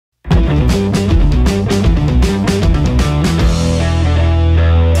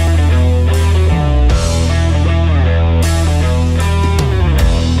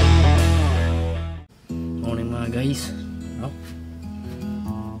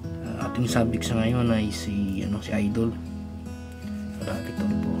ating subject sa ngayon ay si Idol Raffy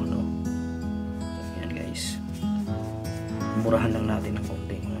Tulfo, no? So yan guys, murahan lang natin ng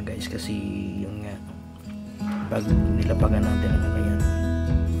konti mga guys, kasi yun nga, pag nilapagan natin ang yan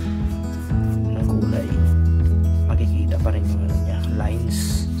ng kulay, makikita pa rin yung niya,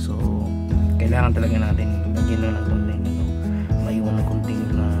 lines. So kailangan talaga natin lagyan lang ng konti, maiwan ng konting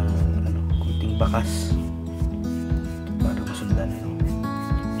konting bakas para masundan,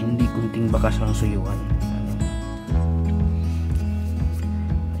 hindi kunting bakas ng suyuan.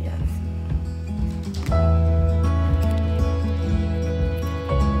 Ayan.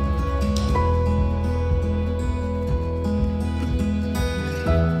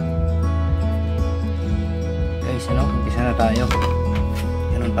 Guys, umpisa na tayo.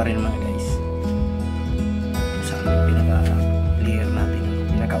 Ganun pa rin mga guys. Sa pinaka-layer natin,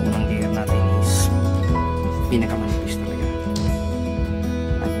 pinaka-unang layer natin is pinaka-manipis talaga.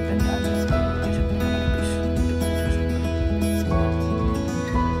 Ating tandaan sa pinaka-manipis.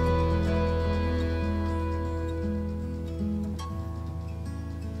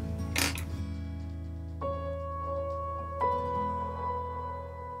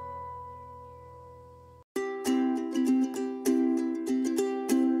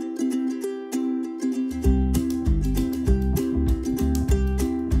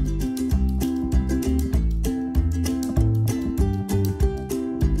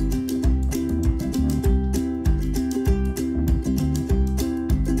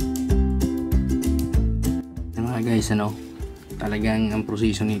 Guys, talagang ang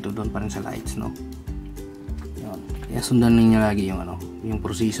proseso nito doon pa rin sa lights, no? Yun. Kaya sundan ninyo lagi yung yung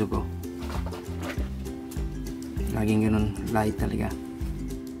proseso ko. Laging ganun, light talaga.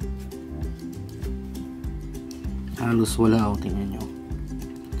 Halos wala, tingnan nyo.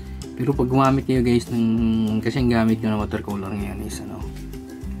 Pero pag gumamit kayo guys kasi ang gamit nyo na watercolor ngayon is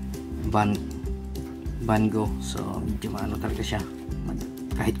Van Gogh. So medyo talaga siya,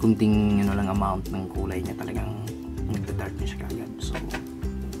 kahit kunting lang amount ng kulay niya, talagang nagda-dark niya siya kagad. So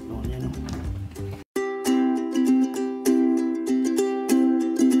yan,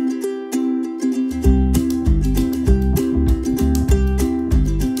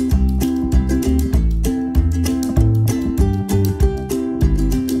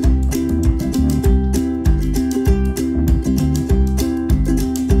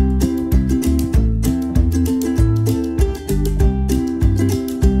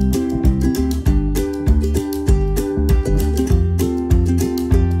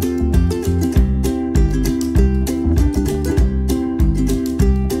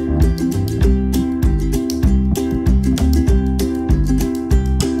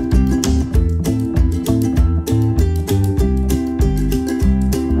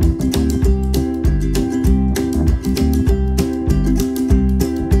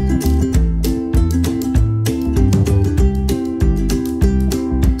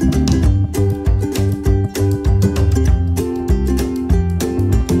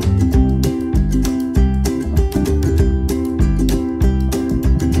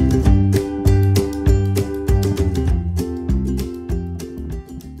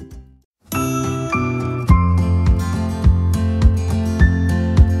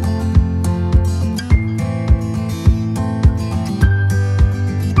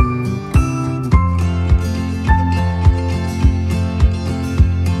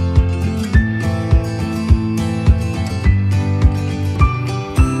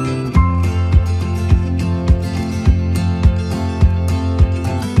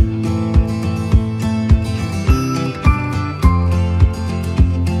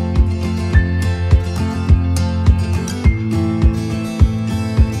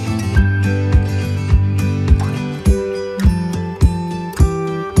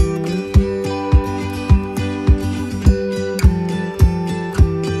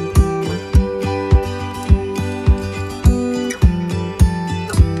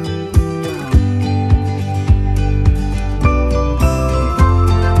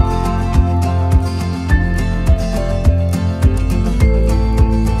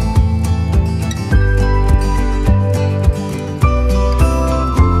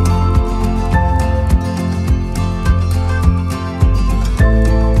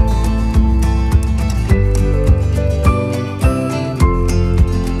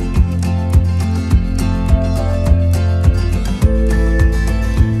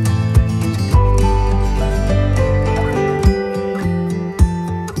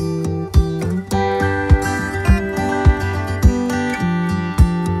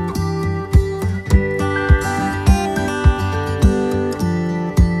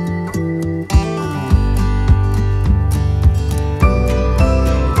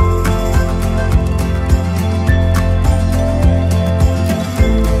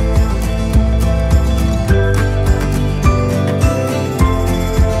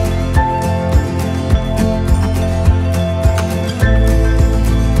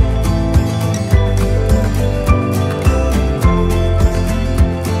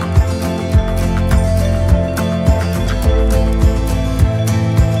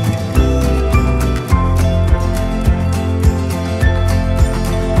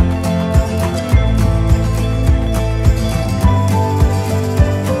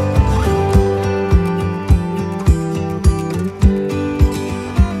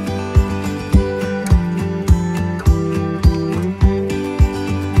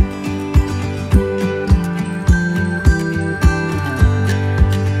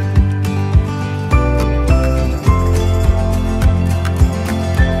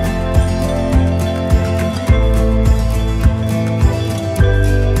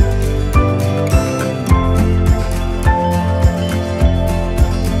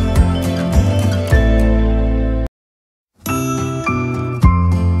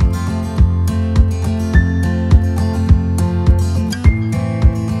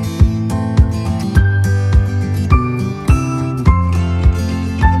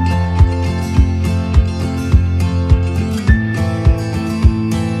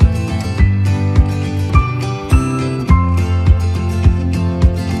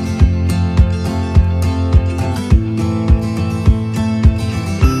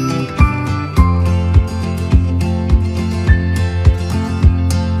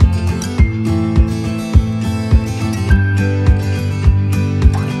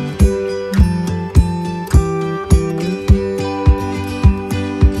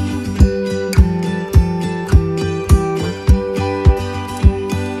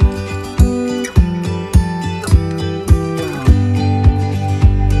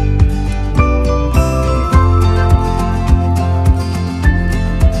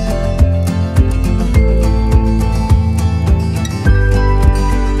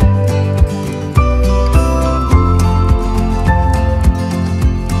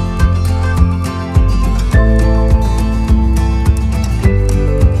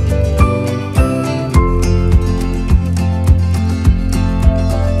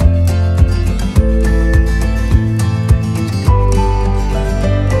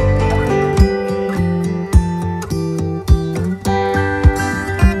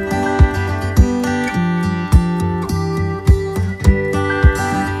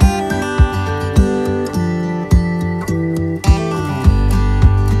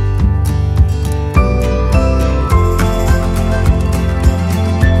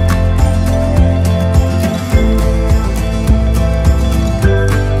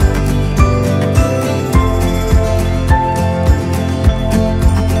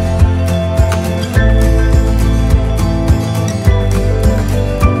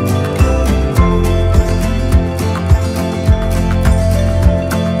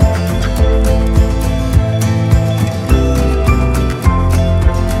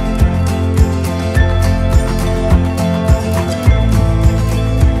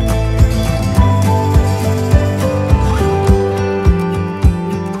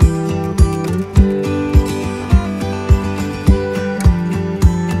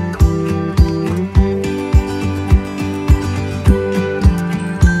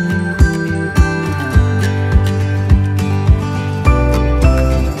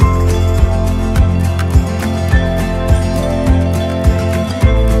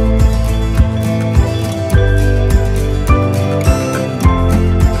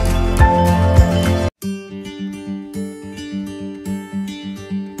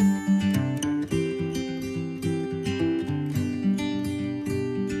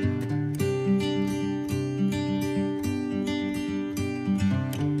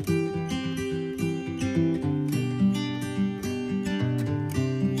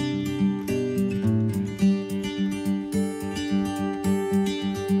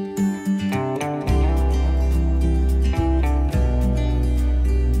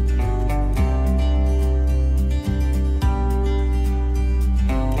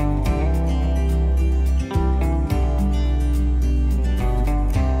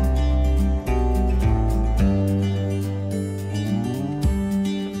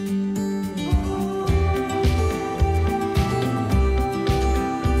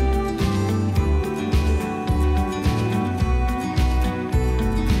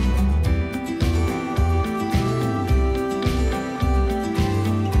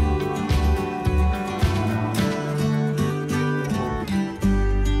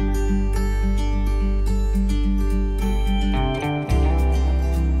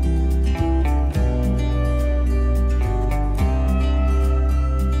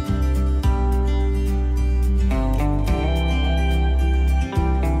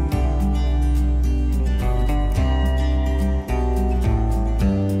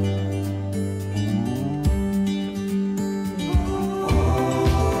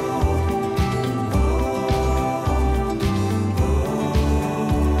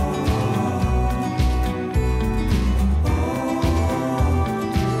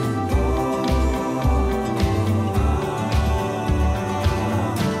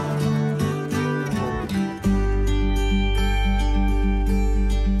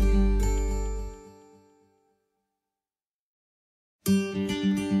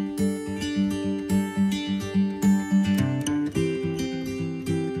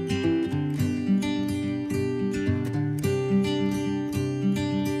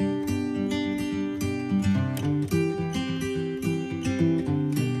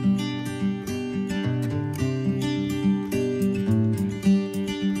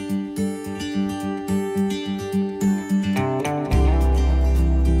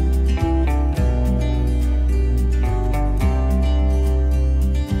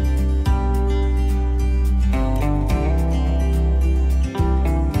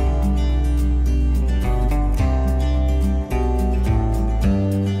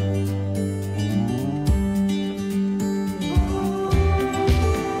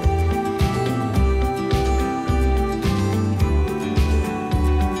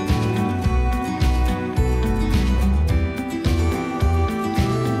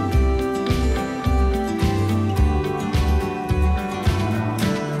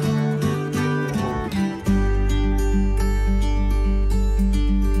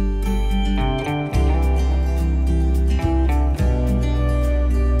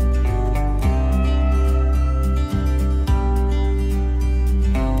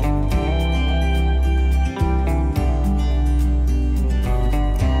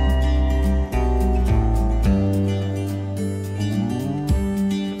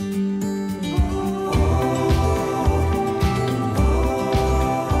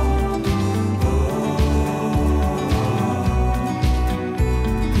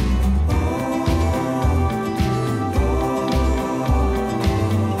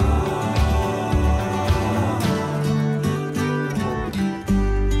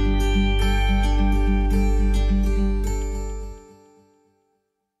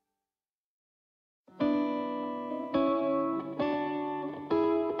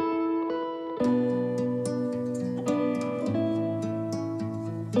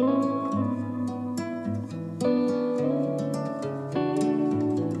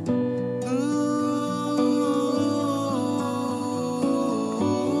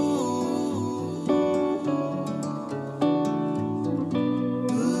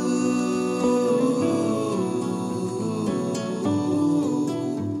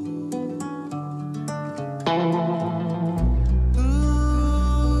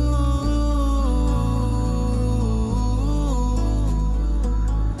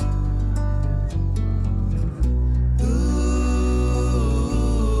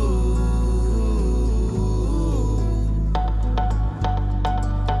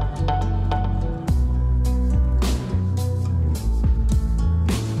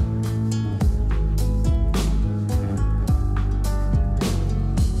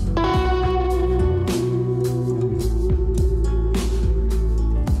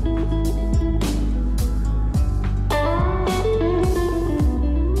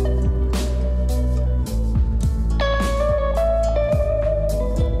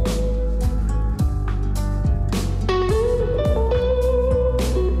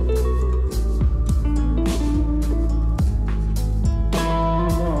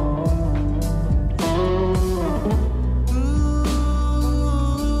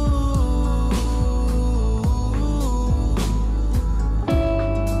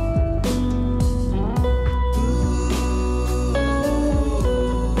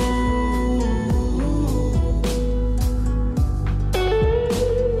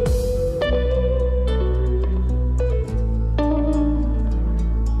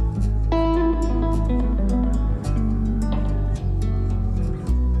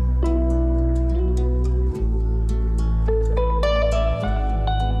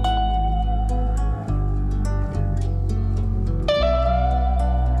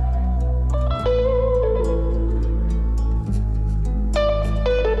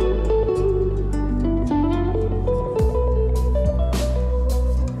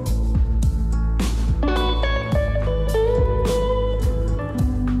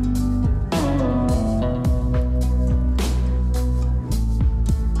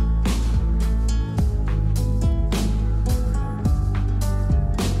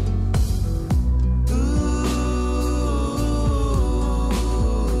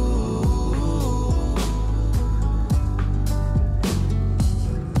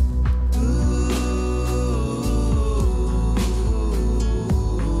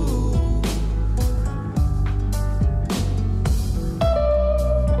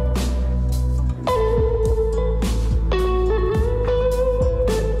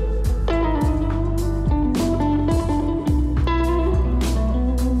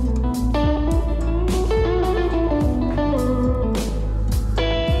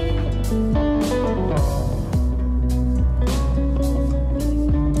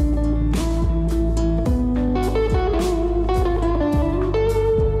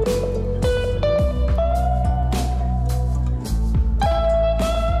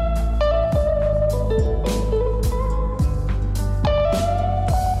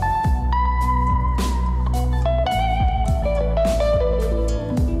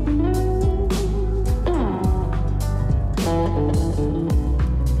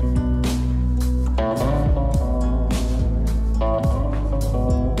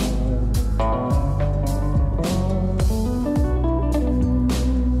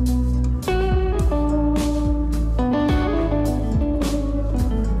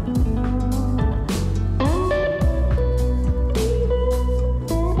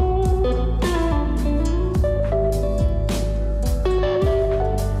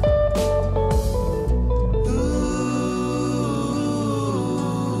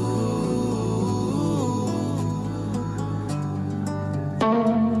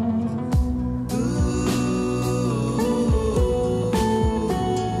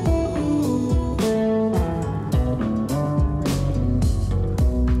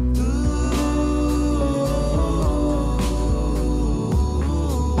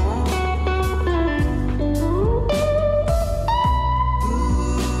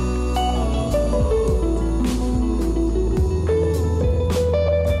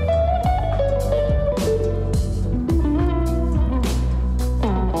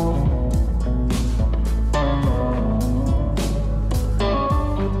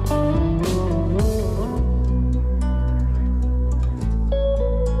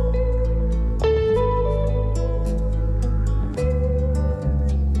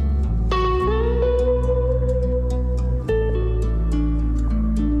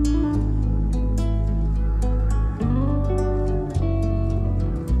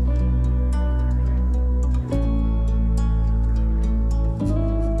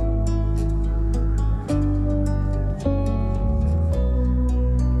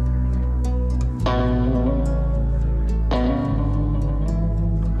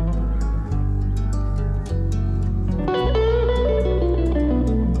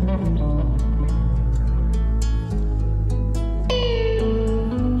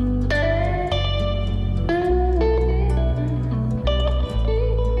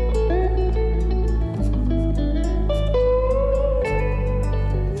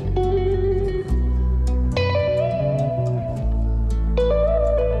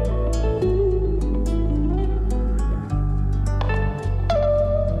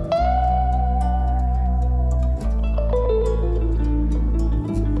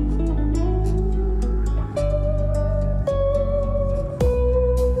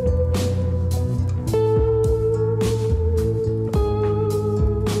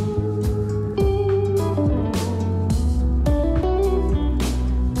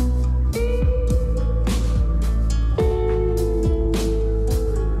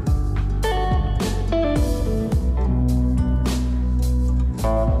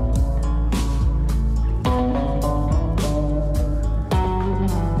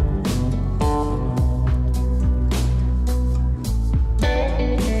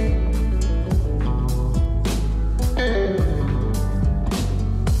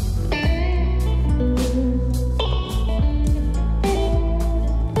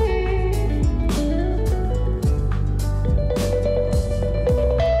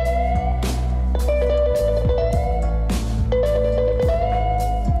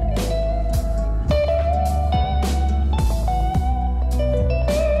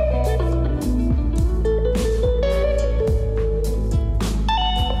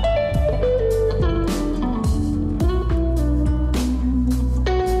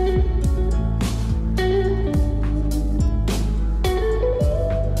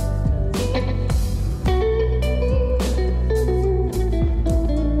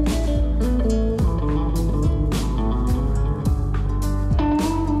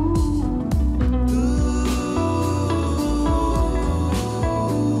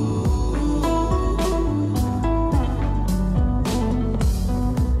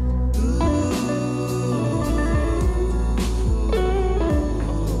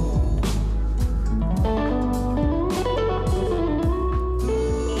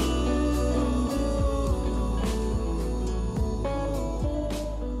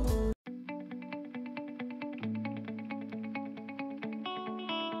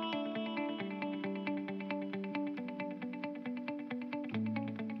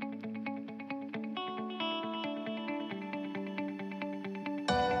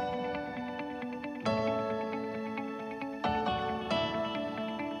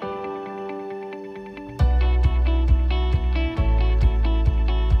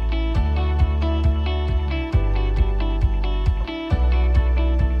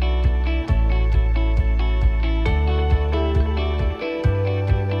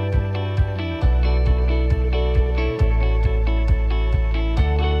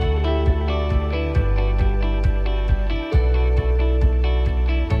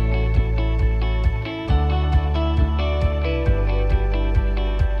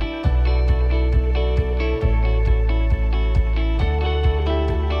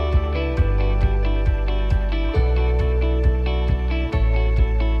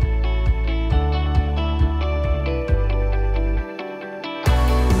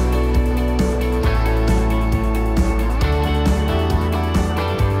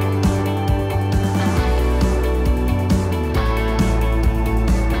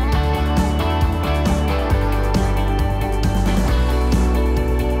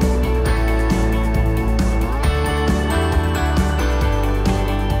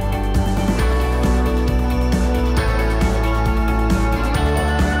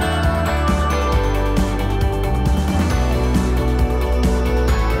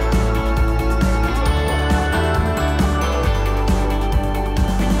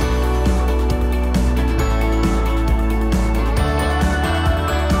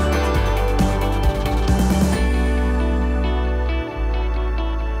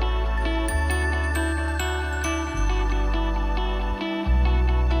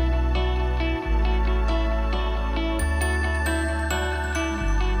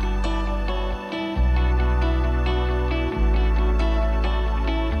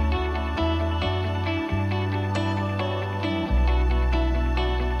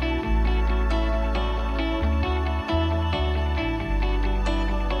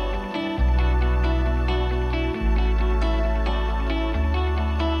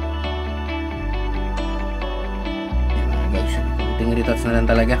 touch na lang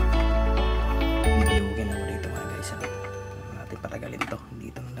talaga. Bibiyugin ako dito mga guys. Ano natin patagalin to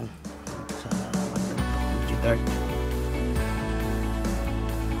dito na lang sa medyo dark.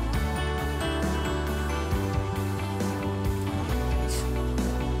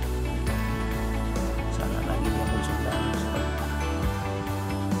 Sana lagi niya kung sundan sa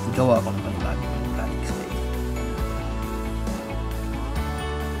gawa ko ng panibagong mechanics kayo.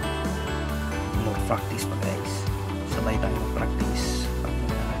 More practice pa guys. Sabay tayo mag-practice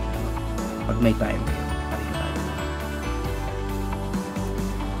pag may time kayo. Pareho tayo.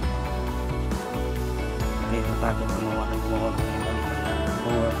 Kaya natakot gumawa ng mali ng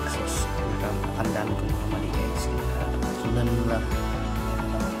work. So, ang dami kong mga mali guys. Sundan mo lang.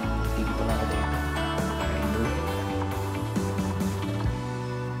 Dito lang ako dito.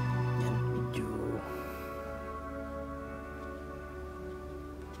 Yan, medyo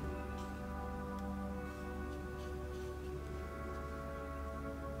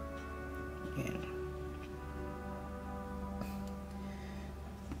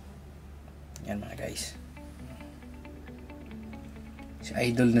yan mga guys. Si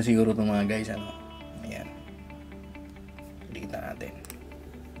idol na siguro itong mga guys. Ano? Ayan. Dito natin.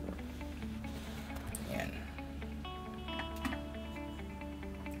 Ayan.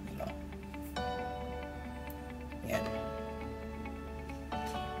 Ano? Ayan.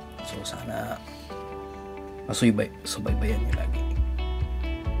 So sana masubaybayan nyo lagi.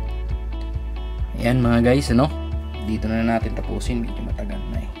 Ayan mga guys. Ano? Dito na natin tapusin. Medyo matagal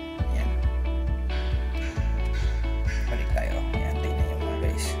na eh.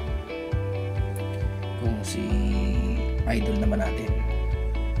 Si idol naman natin.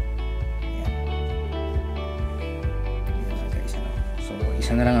 Ayan. Ayan mga guys. Ano? So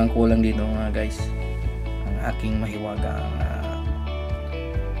isa na lang ang kulang dito mga guys. Ang aking mahiwagang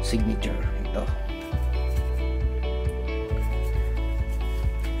signature. Ito.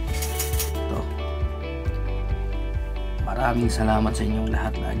 Maraming salamat sa inyong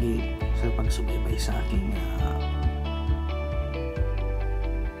lahat lagi sa pagsubaybay sa aking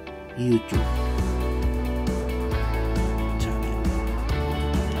YouTube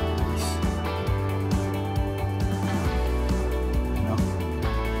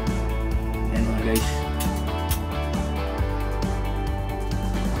guys.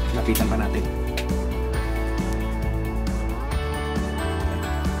 Lapitan pa natin.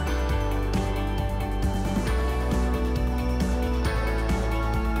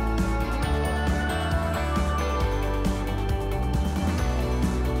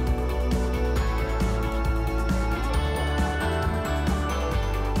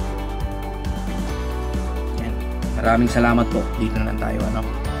 Yan. Maraming salamat po. Dito na lang tayo. Ano?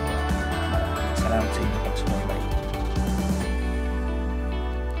 Salamat sa inyo.